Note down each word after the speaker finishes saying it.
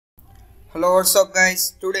Hello, what's up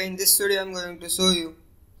guys? Today in this video I'm going to show you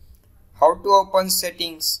how to open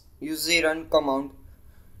settings using run command.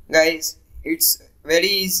 Guys, it's very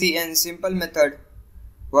easy and simple method.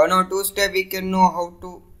 One or two steps we can know how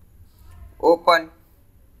to open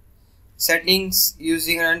settings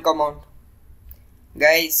using run command.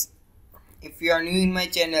 Guys, if you are new in my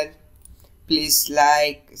channel, please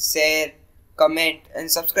like, share, comment and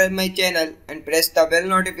subscribe my channel and press the bell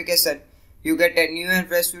notification. You get a new and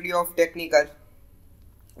fresh video of technical.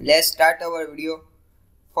 Let's start our video.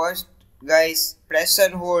 First guys, press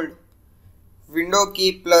and hold window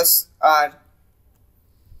key plus R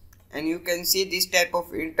and you can see this type of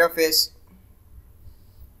interface,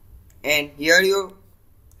 and here you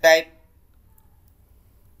type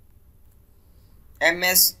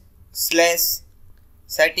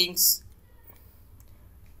ms/settings,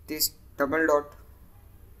 this double dot,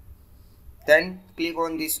 then click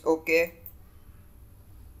on this OK.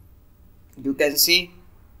 You can see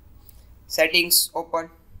settings open.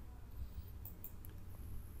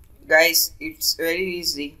 Guys, it's very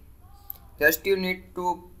easy. Just you need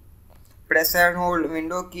to press and hold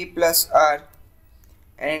window key plus R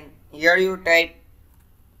and here you type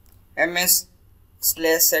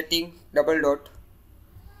ms/setting double dot,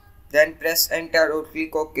 then press enter or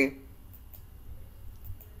click OK.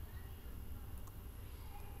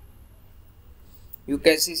 You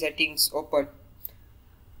can see settings open.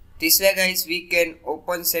 This way guys we can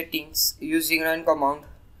open settings using run command.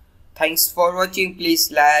 Thanks for watching.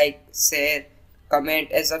 Please like, share,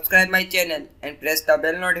 comment and subscribe my channel and press the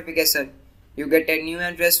bell notification. You get a new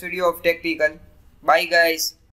and fresh video of technical. Bye guys.